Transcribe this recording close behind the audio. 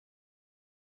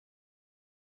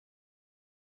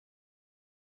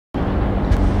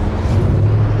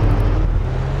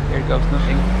goes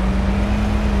nothing.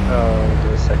 Oh,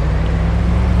 the second.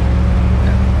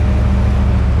 Yeah.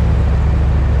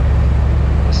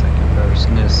 The second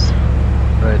person is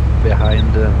right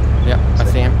behind the. Yeah, I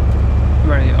see him.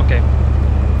 Where are you? Okay.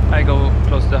 I go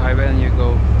close to the highway and you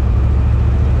go.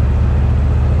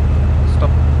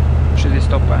 Stop. Should we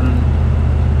stop and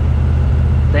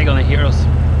they're gonna hear us?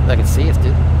 They can see us,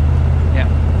 dude. Yeah.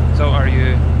 So are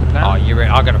you the plan? Oh, you ready?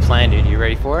 I got a plan, dude. You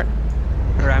ready for it?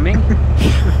 Ramming?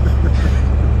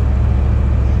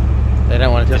 They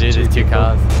don't want it to do. There's two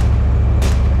cars.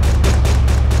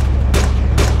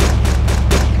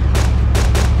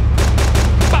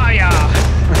 Fire!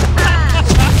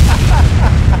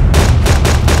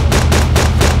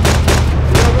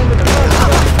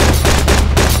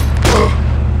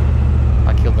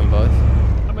 I killed them both.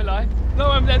 I'm alive. No,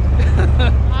 I'm dead.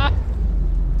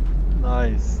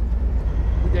 Nice.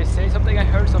 Did they say something? I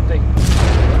heard something.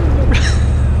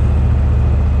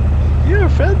 You're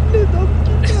friendly, don't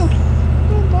kill us.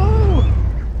 Oh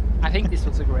no. I think this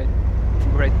was a great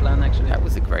plan actually. That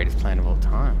was the greatest plan of all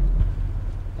time.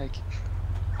 Like,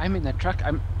 I'm in a truck.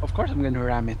 Of course I'm gonna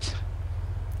ram it.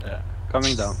 Yeah.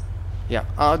 Coming down. Yeah.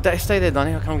 Oh, stay there,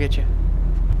 Donnie. I'll come get you.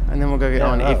 And then we'll go get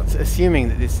Yeah, on. oh. If, assuming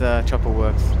that this chopper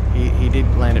works. He did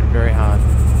land it very hard.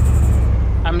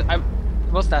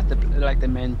 Was that the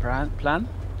main plan?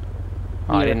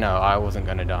 Oh, I didn't know. I wasn't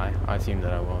going to die. I assumed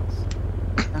that I was.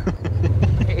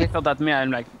 He thought at me.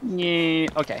 I'm like, yeah,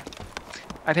 okay.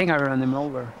 I think I ran him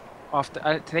over. After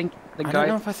I think the I guy. don't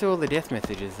know if I saw all the death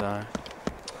messages though.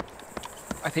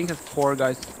 I think that 4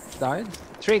 guys died.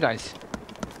 3 guys.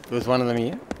 Was one of them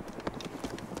you?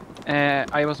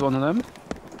 I was one of them,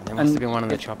 There must have been one in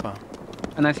the chopper.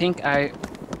 and I think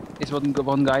it's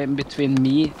one guy in between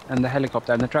me and the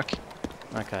helicopter and the truck.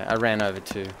 Okay, I ran over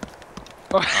too.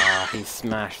 Oh. Oh, he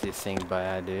smashed this thing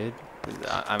bad, dude.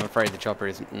 I'm afraid the chopper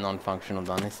is non-functional,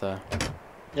 Donnie, so...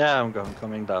 Yeah, I'm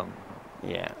coming down.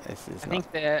 Yeah, this is I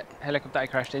think the helicopter I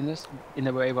crashed in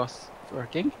the way was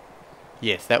working.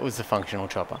 Yes, that was the functional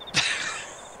chopper.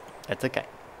 That's okay.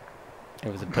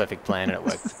 It was a perfect plan and it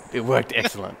worked. It worked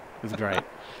excellent. It was great.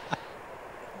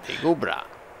 Eagle bra.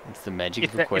 It's the magic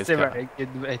of the quez It's a car. very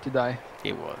good way to die.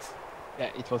 It was. Yeah,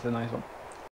 it was a nice one.